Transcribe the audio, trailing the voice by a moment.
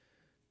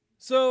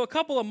So, a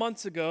couple of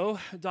months ago,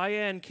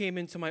 Diane came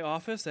into my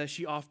office, as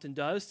she often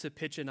does, to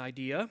pitch an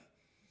idea.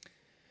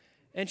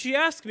 And she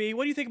asked me,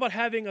 what do you think about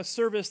having a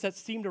service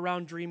that's themed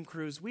around Dream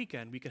Cruise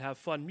weekend? We could have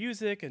fun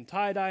music and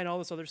tie-dye and all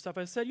this other stuff.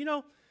 I said,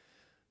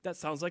 that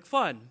sounds like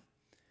fun.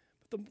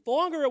 But the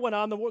longer it went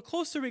on, the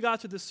closer we got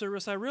to this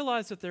service, I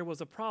realized that there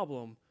was a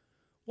problem.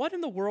 What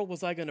in the world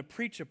was I going to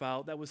preach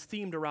about that was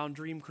themed around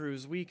Dream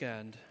Cruise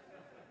weekend?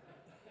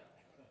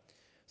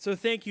 So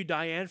thank you,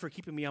 Diane, for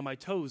keeping me on my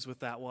toes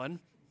with that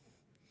one.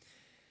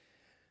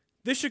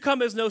 This should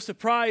come as no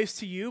surprise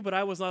to you, but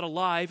I was not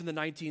alive in the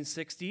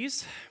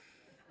 1960s.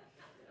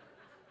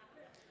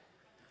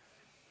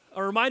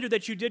 A reminder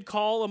that you did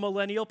call a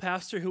millennial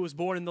pastor who was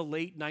born in the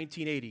late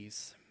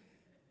 1980s.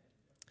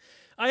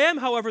 I am,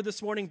 however,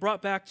 this morning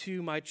brought back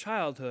to my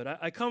childhood.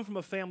 I come from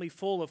a family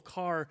full of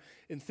car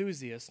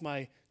enthusiasts.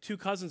 My two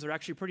cousins are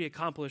actually pretty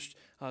accomplished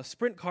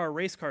sprint car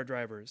race car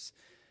drivers.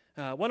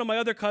 One of my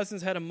other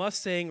cousins had a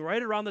Mustang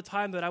right around the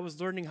time that I was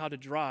learning how to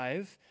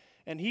drive,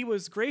 and he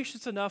was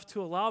gracious enough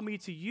to allow me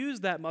to use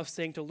that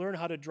Mustang to learn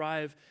how to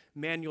drive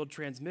manual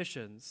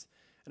transmissions.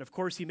 And of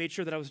course, he made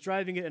sure that I was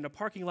driving it in a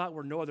parking lot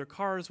where no other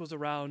cars was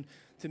around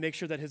to make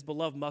sure that his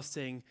beloved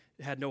Mustang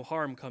had no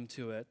harm come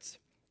to it.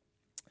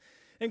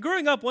 And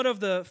growing up, one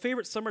of the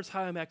favorite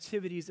summertime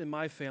activities in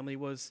my family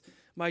was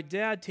my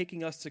dad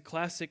taking us to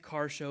classic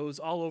car shows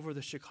all over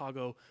the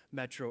Chicago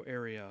metro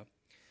area.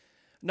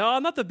 Now,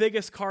 I'm not the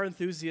biggest car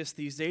enthusiast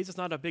these days. It's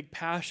not a big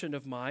passion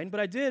of mine, but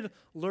I did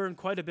learn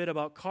quite a bit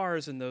about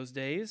cars in those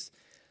days.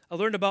 I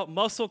learned about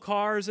muscle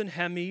cars and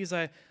Hemis.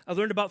 I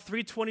learned about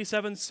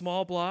 327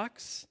 small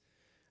blocks.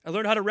 I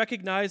learned how to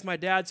recognize my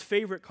dad's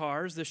favorite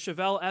cars, the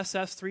Chevelle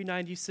SS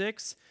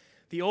 396,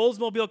 the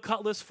Oldsmobile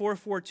Cutlass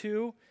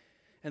 442,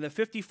 and the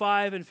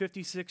 55 and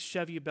 56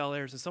 Chevy Bel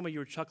Airs. And some of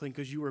you are chuckling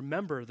because you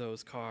remember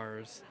those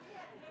cars.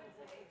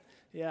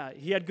 Yeah,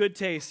 he had good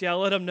taste. Yeah,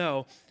 I'll let him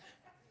know.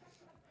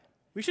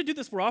 We should do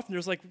this more often.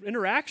 There's like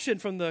interaction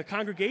from the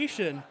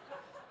congregation.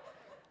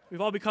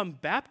 We've all become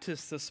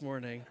Baptists this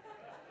morning.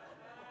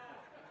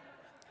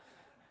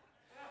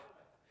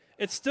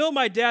 It's still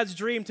my dad's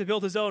dream to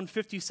build his own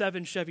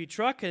 57 Chevy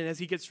truck, and as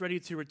he gets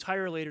ready to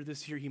retire later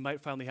this year, he might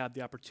finally have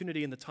the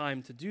opportunity and the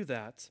time to do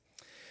that.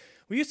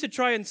 We used to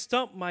try and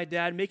stump my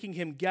dad, making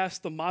him guess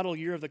the model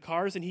year of the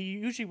cars, and he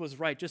usually was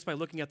right just by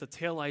looking at the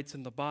taillights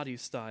and the body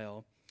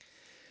style.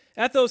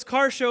 At those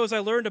car shows, I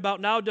learned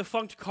about now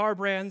defunct car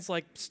brands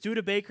like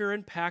Studebaker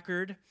and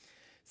Packard.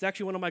 It's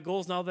actually one of my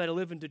goals now that I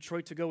live in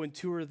Detroit to go and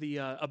tour the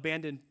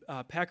abandoned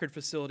Packard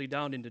facility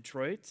down in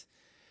Detroit.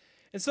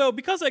 And so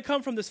because I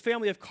come from this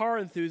family of car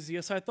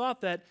enthusiasts, I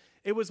thought that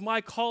it was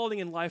my calling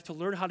in life to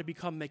learn how to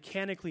become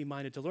mechanically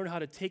minded, to learn how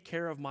to take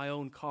care of my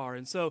own car.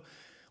 And so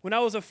when I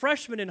was a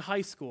freshman in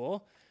high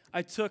school,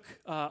 I took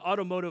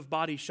automotive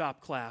body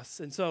shop class.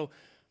 And so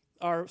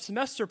our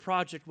semester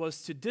project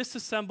was to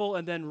disassemble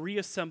and then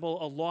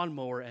reassemble a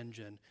lawnmower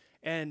engine.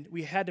 And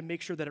we had to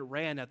make sure that it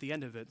ran at the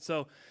end of it.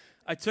 So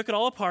I took it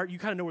all apart. You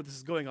kind of know where this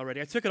is going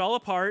already. I took it all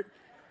apart,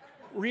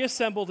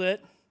 reassembled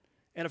it,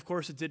 and of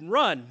course it didn't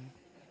run.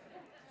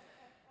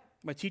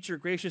 My teacher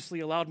graciously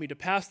allowed me to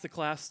pass the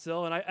class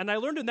still, and I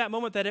learned in that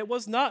moment that it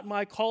was not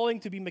my calling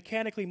to be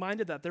mechanically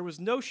minded, that there was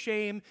no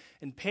shame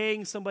in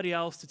paying somebody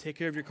else to take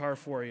care of your car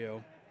for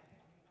you.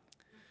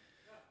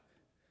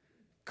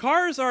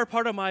 Cars are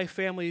part of my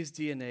family's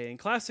DNA, and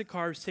classic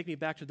cars take me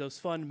back to those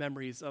fun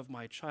memories of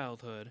my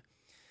childhood.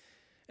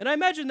 And I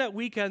imagine that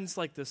weekends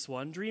like this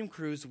one, Dream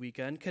Cruise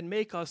weekend, can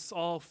make us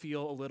all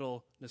feel a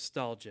little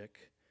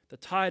nostalgic. The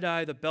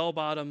tie-dye, the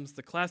bell-bottoms,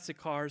 the classic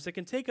cars, they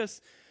can take us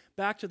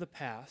back to the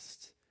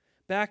past,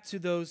 back to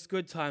those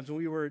good times when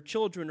we were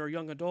children or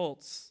young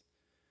adults.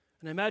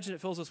 And I imagine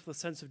it fills us with a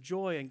sense of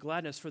joy and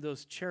gladness for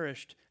those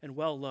cherished and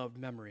well-loved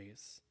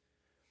memories.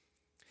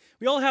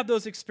 We all have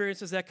those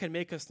experiences that can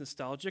make us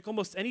nostalgic.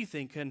 Almost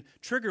anything can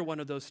trigger one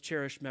of those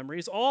cherished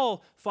memories.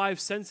 All five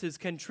senses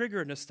can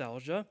trigger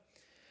nostalgia.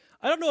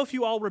 I don't know if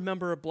you all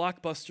remember a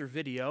Blockbuster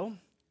video.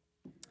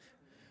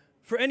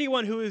 For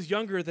anyone who is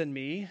younger than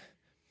me,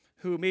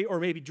 who may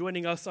be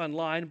joining us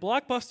online,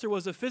 Blockbuster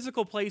was a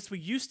physical place we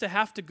used to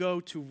have to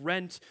go to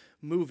rent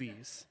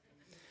movies.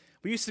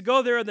 We used to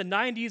go there in the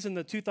 90s and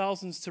the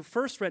 2000s to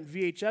first rent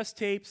VHS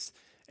tapes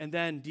and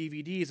then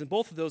DVDs, and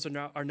both of those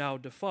are now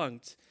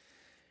defunct.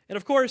 And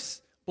of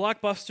course,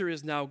 Blockbuster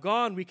is now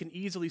gone. We can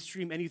easily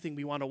stream anything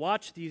we want to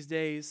watch these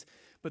days.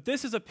 But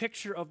this is a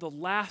picture of the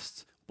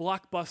last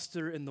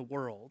Blockbuster in the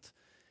world.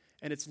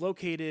 And it's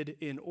located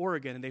in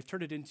Oregon. And they've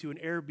turned it into an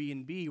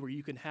Airbnb where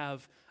you can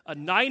have a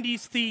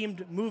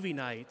 90s-themed movie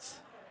night.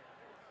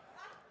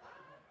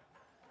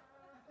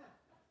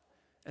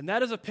 And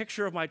that is a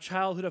picture of my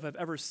childhood if I've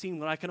ever seen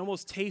one. I can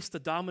almost taste the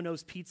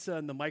Domino's pizza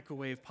and the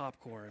microwave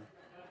popcorn.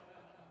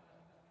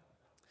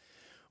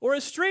 Or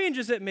as strange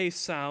as it may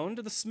sound,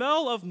 the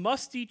smell of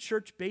musty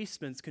church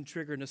basements can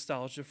trigger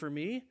nostalgia for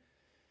me.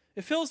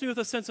 It fills me with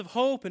a sense of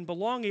hope and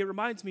belonging. It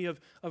reminds me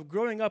of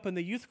growing up in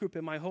the youth group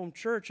in my home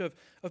church, of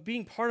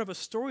being part of a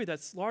story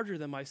that's larger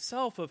than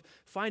myself, of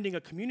finding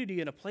a community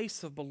and a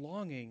place of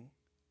belonging.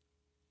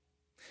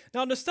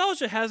 Now,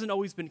 nostalgia hasn't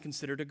always been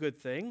considered a good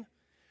thing.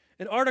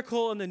 An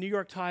article in the New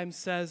York Times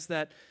says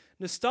that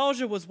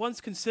nostalgia was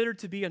once considered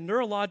to be a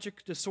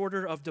neurologic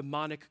disorder of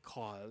demonic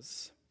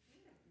cause.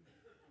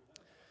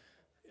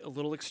 A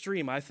little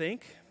extreme, I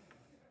think.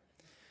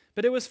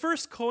 But it was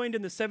first coined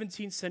in the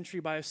 17th century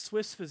by a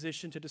Swiss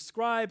physician to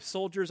describe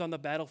soldiers on the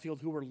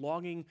battlefield who were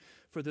longing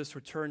for this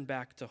return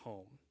back to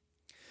home.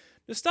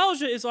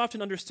 Nostalgia is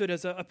often understood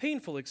as a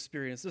painful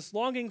experience, this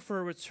longing for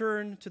a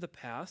return to the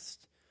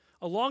past,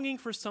 a longing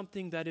for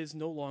something that is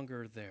no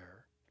longer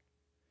there.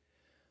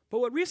 But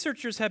what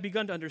researchers have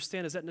begun to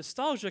understand is that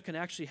nostalgia can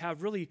actually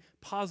have really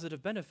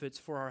positive benefits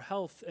for our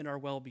health and our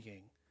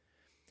well-being.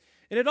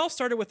 And it all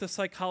started with the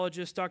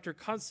psychologist Dr.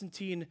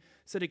 Konstantin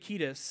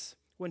Sedekidis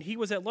when he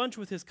was at lunch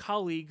with his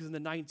colleagues in the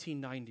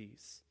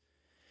 1990s.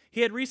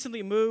 He had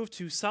recently moved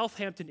to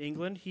Southampton,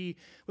 England. He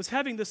was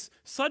having this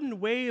sudden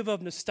wave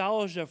of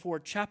nostalgia for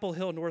Chapel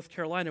Hill, North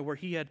Carolina, where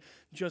he had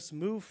just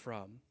moved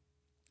from.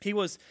 He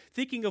was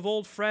thinking of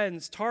old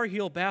friends, Tar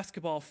Heel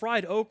basketball,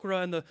 fried okra,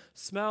 and the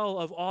smell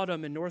of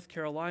autumn in North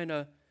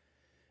Carolina.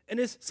 And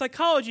his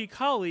psychology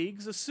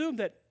colleagues assumed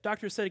that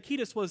Dr.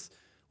 Sedekidis was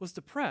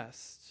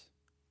depressed.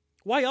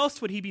 Why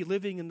else would he be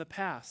living in the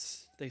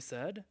past, they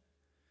said.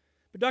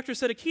 But Dr.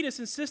 Sedekidis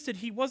insisted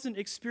he wasn't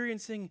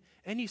experiencing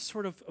any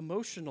sort of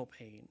emotional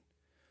pain.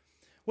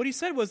 What he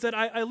said was that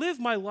I live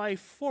my life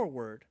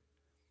forward,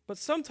 but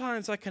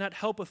sometimes I cannot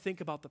help but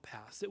think about the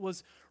past. It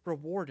was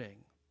rewarding.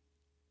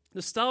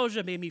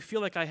 Nostalgia made me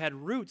feel like I had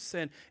roots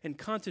and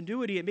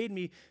continuity. It made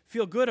me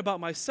feel good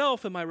about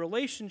myself and my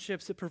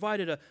relationships. It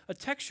provided a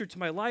texture to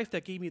my life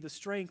that gave me the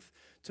strength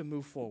to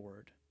move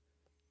forward.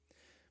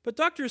 But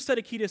Dr.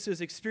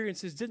 Sedekidis'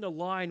 experiences didn't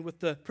align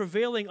with the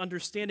prevailing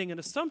understanding and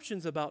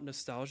assumptions about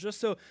nostalgia,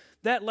 so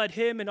that led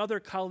him and other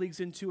colleagues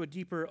into a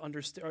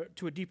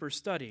deeper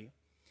study.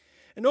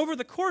 And over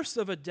the course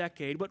of a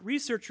decade, what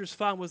researchers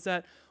found was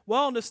that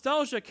while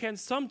nostalgia can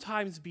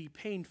sometimes be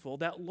painful,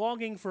 that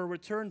longing for a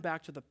return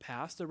back to the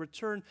past, a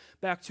return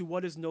back to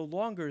what is no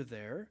longer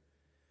there,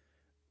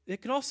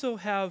 it can also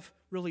have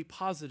really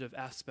positive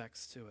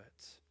aspects to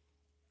it.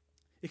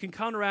 It can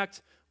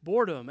counteract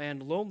boredom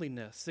and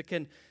loneliness. It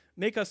can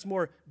make us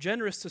more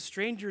generous to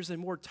strangers and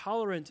more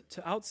tolerant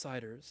to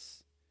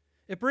outsiders.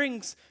 It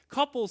brings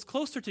couples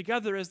closer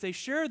together as they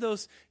share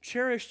those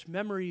cherished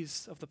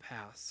memories of the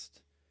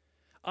past.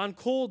 On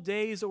cold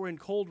days or in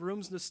cold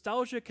rooms,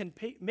 nostalgia can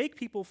make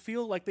people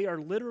feel like they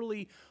are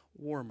literally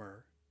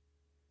warmer.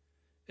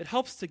 It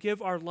helps to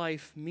give our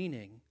life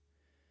meaning.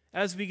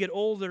 As we get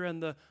older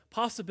and the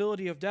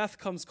possibility of death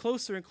comes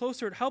closer and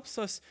closer, it helps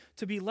us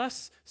to be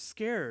less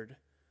scared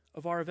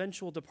of our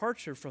eventual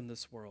departure from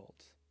this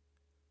world.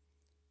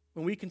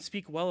 When we can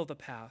speak well of the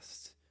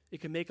past, it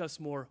can make us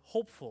more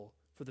hopeful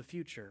for the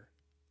future.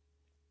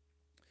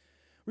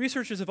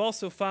 Researchers have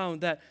also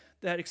found that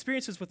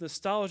experiences with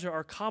nostalgia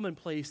are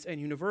commonplace and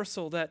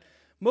universal, that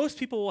most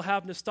people will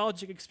have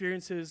nostalgic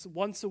experiences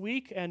once a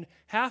week, and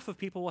half of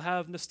people will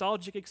have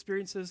nostalgic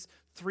experiences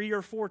 3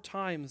 or 4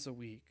 times a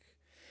week.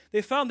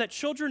 They found that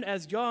children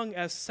as young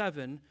as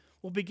 7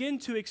 will begin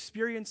to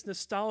experience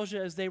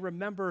nostalgia as they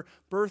remember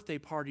birthday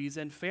parties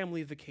and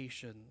family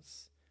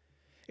vacations.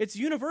 It's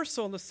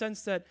universal in the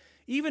sense that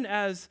even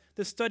as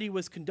the study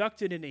was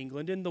conducted in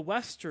England, in the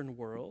Western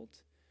world,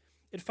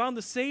 it found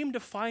the same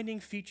defining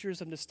features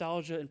of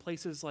nostalgia in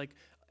places like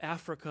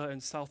Africa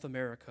and South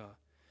America.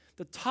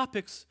 The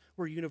topics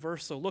were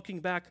universal, looking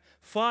back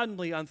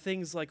fondly on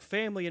things like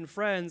family and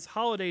friends,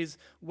 holidays,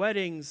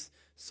 weddings,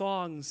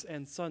 songs,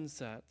 and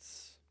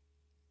sunsets.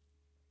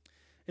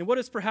 And what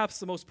is perhaps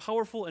the most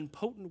powerful and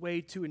potent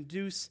way to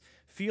induce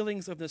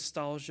feelings of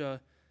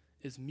nostalgia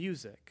is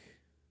music.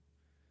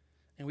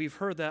 And we've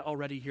heard that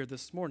already here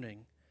this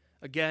morning.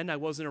 Again, I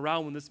wasn't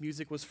around when this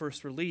music was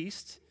first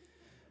released,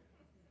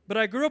 but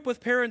I grew up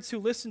with parents who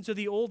listened to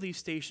the oldies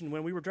station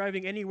when we were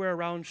driving anywhere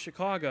around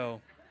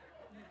Chicago.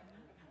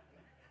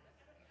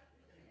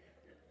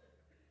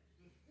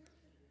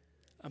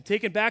 I'm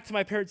taken back to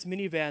my parents'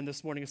 minivan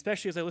this morning,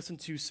 especially as I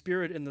listened to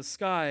Spirit in the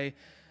Sky,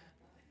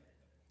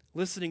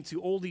 listening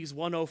to Oldies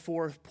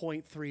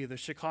 104.3, the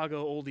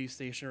Chicago oldies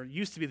station, or it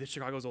used to be the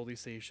Chicago's oldies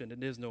station.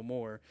 It is no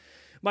more.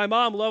 My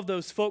mom loved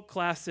those folk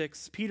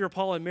classics, Peter,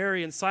 Paul, and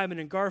Mary, and Simon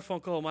and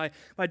Garfunkel.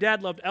 My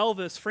dad loved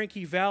Elvis,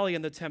 Frankie Valli,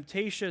 and the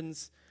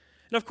Temptations.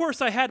 And of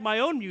course, I had my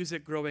own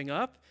music growing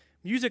up,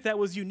 music that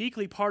was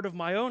uniquely part of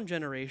my own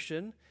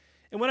generation.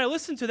 And when I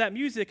listen to that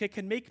music, it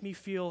can make me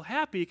feel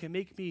happy. It can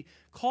make me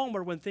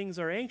calmer when things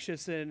are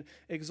anxious and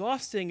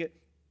exhausting.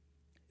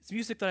 It's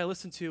music that I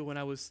listened to when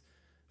I was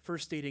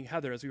first dating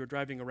Heather as we were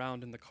driving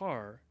around in the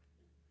car.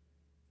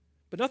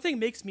 But nothing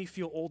makes me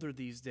feel older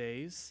these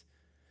days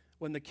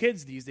when the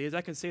kids these days,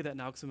 I can say that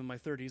now because I'm in my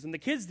 30s, and the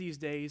kids these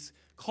days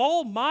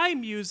call my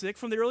music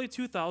from the early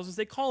 2000s,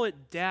 they call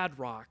it dad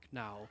rock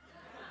now.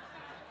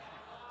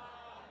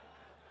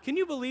 Can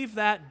you believe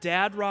that,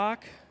 dad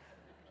rock?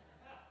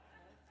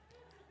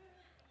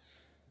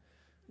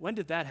 When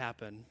did that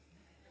happen?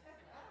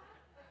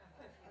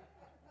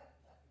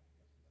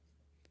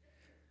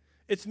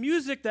 It's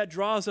music that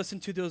draws us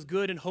into those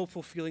good and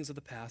hopeful feelings of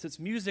the past. It's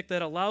music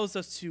that allows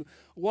us to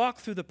walk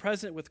through the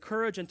present with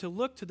courage and to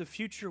look to the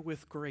future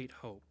with great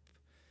hope.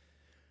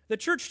 The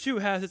church, too,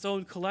 has its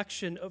own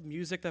collection of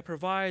music that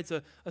provides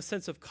a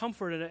sense of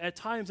comfort and at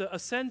times a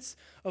sense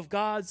of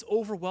God's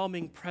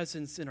overwhelming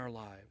presence in our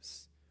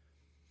lives.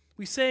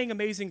 We sang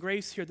Amazing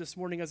Grace here this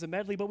morning as a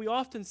medley, but we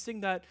often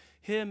sing that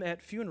hymn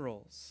at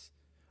funerals.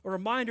 A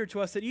reminder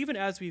to us that even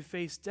as we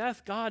face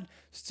death, God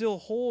still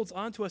holds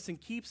onto us and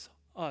keeps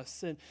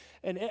us.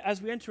 And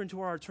as we enter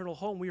into our eternal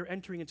home, we are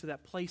entering into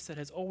that place that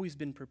has always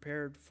been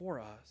prepared for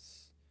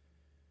us.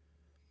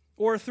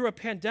 Or through a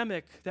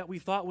pandemic that we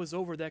thought was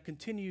over that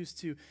continues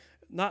to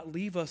not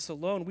leave us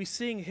alone, we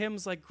sing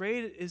hymns like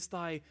Great is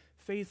Thy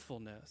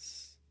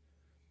Faithfulness.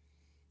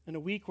 In a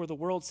week where the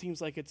world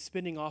seems like it's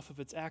spinning off of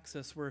its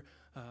axis, where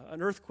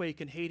an earthquake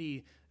in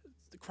Haiti,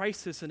 the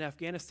crisis in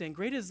Afghanistan,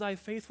 Great is Thy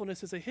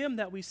Faithfulness is a hymn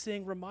that we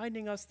sing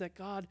reminding us that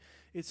God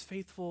is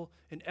faithful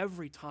in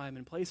every time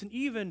and place. And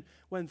even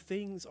when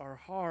things are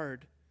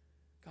hard,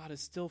 God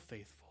is still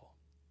faithful.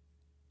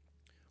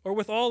 Or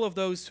with all of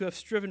those who have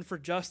striven for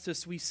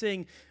justice, we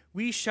sing,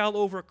 we shall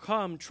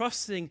overcome,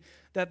 trusting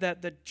that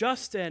the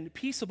just and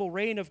peaceable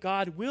reign of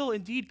God will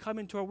indeed come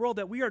into our world,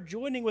 that we are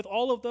joining with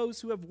all of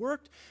those who have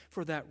worked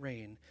for that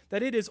reign,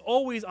 that it is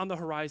always on the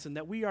horizon,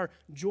 that we are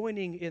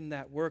joining in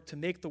that work to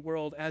make the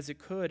world as it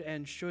could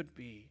and should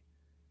be.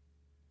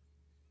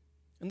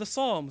 And the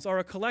Psalms are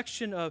a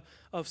collection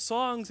of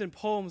songs and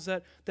poems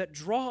that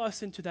draw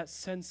us into that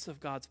sense of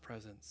God's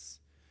presence.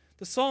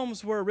 The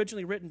Psalms were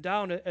originally written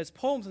down as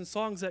poems and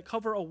songs that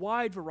cover a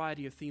wide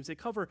variety of themes. They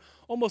cover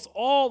almost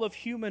all of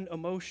human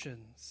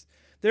emotions.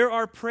 There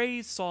are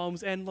praise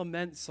psalms and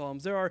lament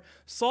psalms. There are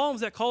psalms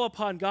that call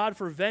upon God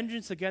for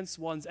vengeance against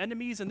one's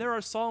enemies, and there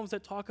are psalms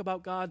that talk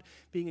about God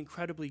being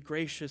incredibly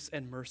gracious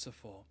and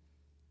merciful.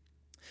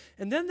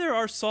 And then there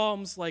are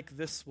psalms like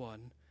this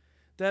one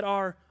that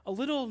are a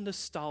little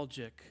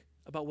nostalgic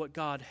about what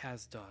God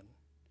has done.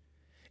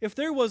 If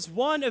there was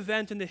one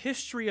event in the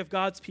history of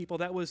God's people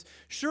that was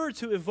sure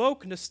to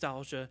evoke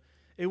nostalgia,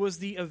 it was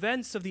the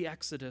events of the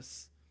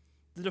Exodus,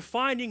 the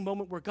defining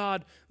moment where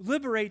God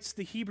liberates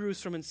the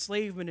Hebrews from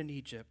enslavement in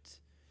Egypt.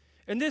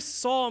 And this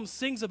psalm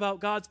sings about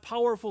God's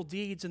powerful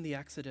deeds in the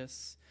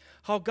Exodus,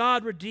 how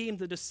God redeemed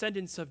the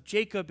descendants of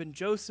Jacob and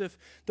Joseph,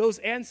 those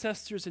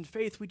ancestors in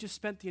faith we just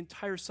spent the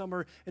entire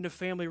summer in a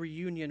family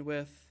reunion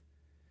with.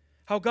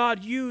 How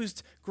God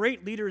used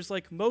great leaders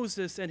like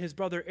Moses and his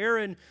brother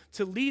Aaron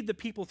to lead the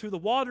people through the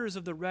waters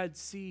of the Red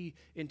Sea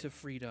into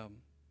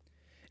freedom.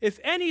 If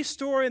any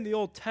story in the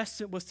Old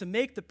Testament was to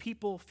make the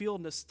people feel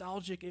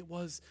nostalgic, it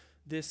was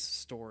this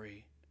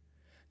story.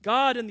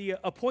 God and the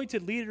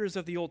appointed leaders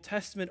of the Old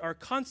Testament are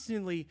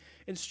constantly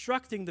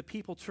instructing the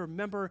people to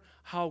remember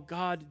how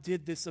God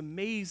did this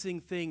amazing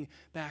thing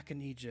back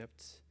in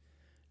Egypt.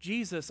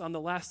 Jesus, on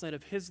the last night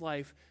of his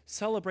life,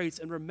 celebrates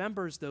and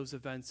remembers those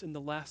events in the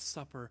Last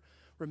Supper,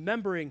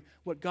 remembering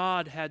what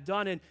God had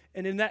done.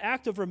 And in that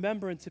act of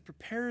remembrance, it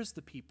prepares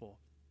the people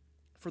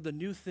for the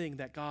new thing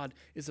that God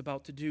is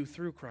about to do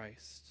through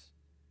Christ.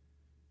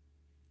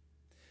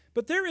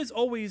 But there is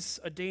always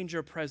a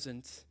danger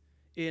present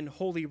in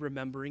holy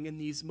remembering, in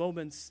these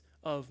moments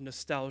of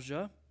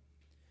nostalgia.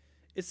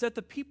 It's that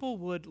the people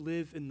would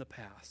live in the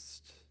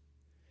past.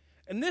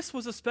 And this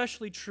was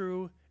especially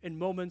true in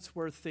moments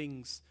where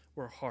things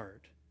were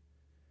hard.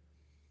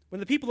 When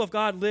the people of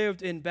God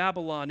lived in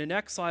Babylon in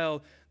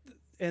exile,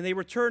 and they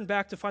returned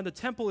back to find the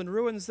temple in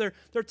ruins, their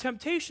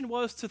temptation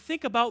was to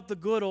think about the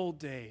good old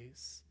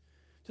days,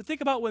 to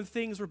think about when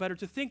things were better,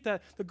 to think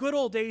that the good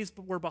old days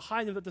were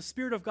behind them, that the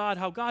Spirit of God,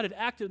 how God had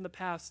acted in the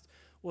past,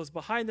 was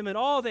behind them, and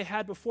all they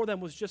had before them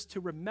was just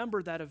to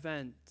remember that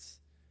event.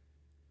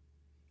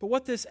 But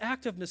what this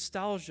act of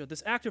nostalgia,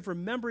 this act of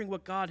remembering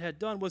what God had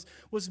done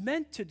was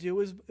meant to do,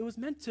 it was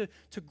meant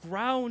to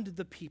ground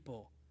the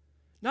people,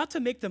 not to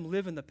make them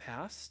live in the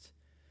past,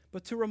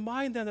 but to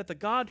remind them that the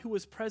God who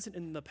was present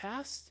in the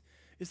past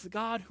is the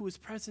God who is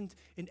present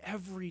in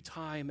every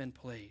time and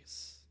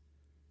place.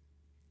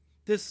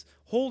 This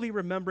holy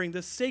remembering,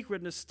 this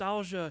sacred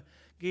nostalgia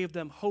gave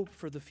them hope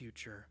for the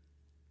future.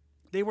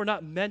 They were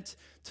not meant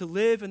to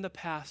live in the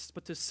past,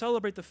 but to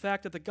celebrate the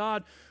fact that the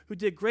God who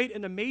did great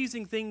and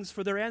amazing things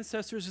for their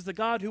ancestors is the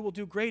God who will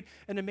do great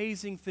and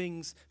amazing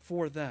things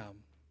for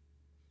them.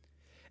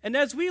 And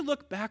as we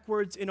look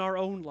backwards in our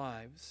own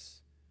lives,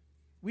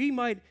 we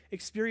might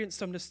experience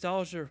some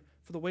nostalgia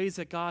for the ways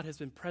that God has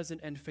been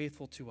present and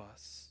faithful to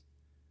us.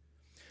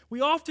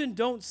 We often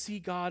don't see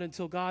God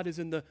until God is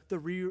in the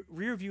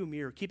rear view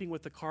mirror, keeping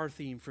with the car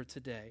theme for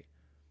today.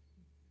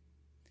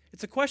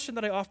 It's a question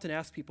that I often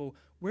ask people: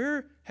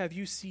 where have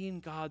you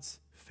seen God's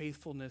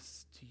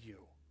faithfulness to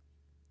you?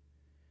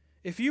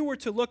 If you were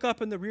to look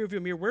up in the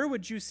rearview mirror, where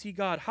would you see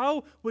God?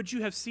 How would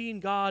you have seen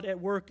God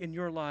at work in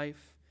your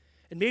life?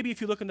 And maybe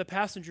if you look in the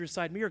passenger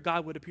side mirror,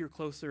 God would appear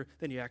closer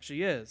than he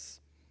actually is.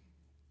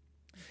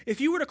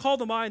 If you were to call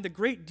to mind the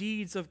great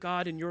deeds of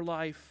God in your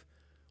life,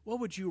 what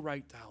would you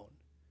write down?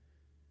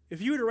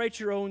 If you were to write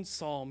your own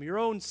psalm, your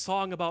own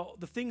song about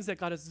the things that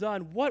God has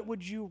done, what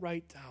would you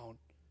write down?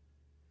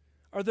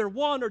 Are there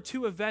one or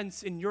two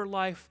events in your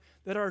life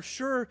that are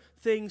sure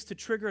things to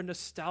trigger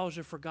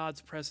nostalgia for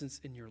God's presence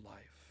in your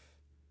life?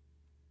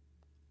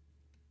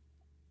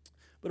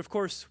 But of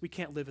course, we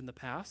can't live in the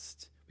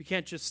past. We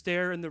can't just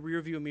stare in the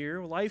rearview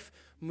mirror. Life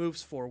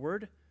moves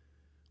forward.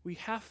 We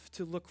have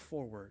to look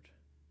forward.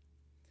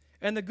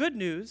 And the good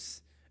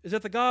news is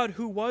that the God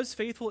who was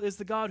faithful is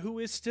the God who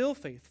is still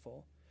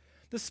faithful.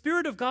 The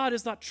Spirit of God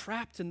is not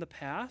trapped in the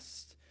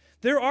past.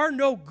 There are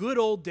no good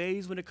old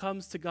days when it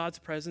comes to God's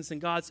presence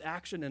and God's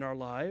action in our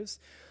lives.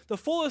 The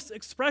fullest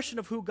expression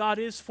of who God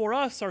is for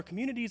us, our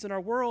communities, and our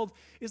world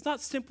is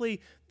not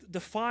simply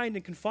defined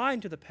and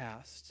confined to the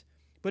past,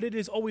 but it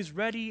is always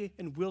ready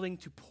and willing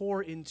to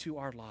pour into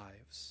our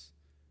lives.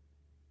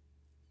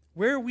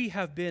 Where we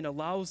have been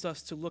allows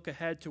us to look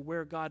ahead to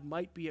where God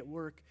might be at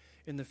work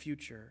in the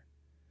future.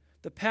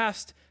 The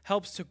past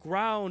helps to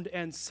ground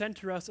and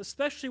center us,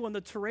 especially when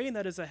the terrain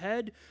that is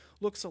ahead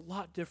looks a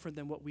lot different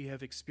than what we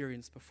have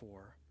experienced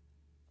before.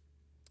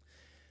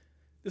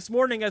 This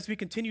morning, as we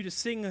continue to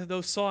sing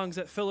those songs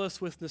that fill us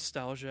with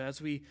nostalgia,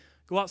 as we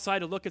go outside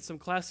to look at some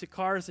classic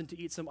cars and to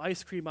eat some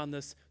ice cream on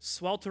this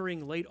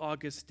sweltering late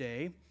August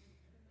day,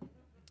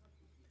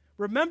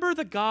 remember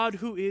the God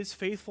who is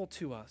faithful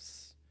to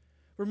us.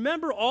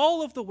 Remember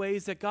all of the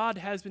ways that God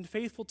has been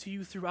faithful to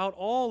you throughout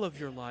all of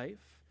your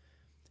life.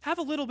 Have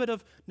a little bit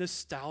of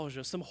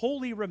nostalgia, some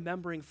holy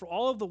remembering for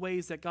all of the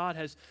ways that God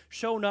has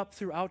shown up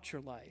throughout your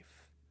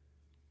life.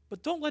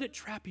 But don't let it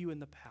trap you in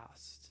the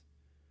past.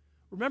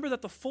 Remember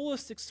that the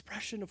fullest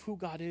expression of who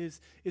God is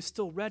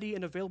still ready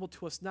and available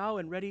to us now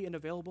and ready and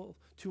available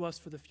to us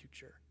for the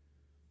future.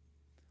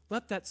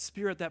 Let that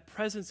Spirit, that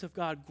presence of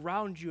God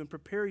ground you and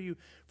prepare you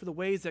for the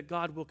ways that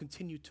God will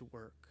continue to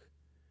work.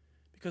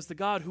 Because the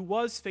God who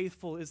was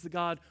faithful is the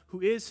God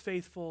who is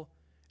faithful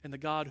and the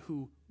God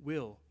who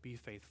will be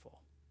faithful.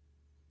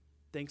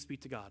 Thanks be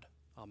to God.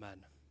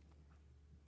 Amen.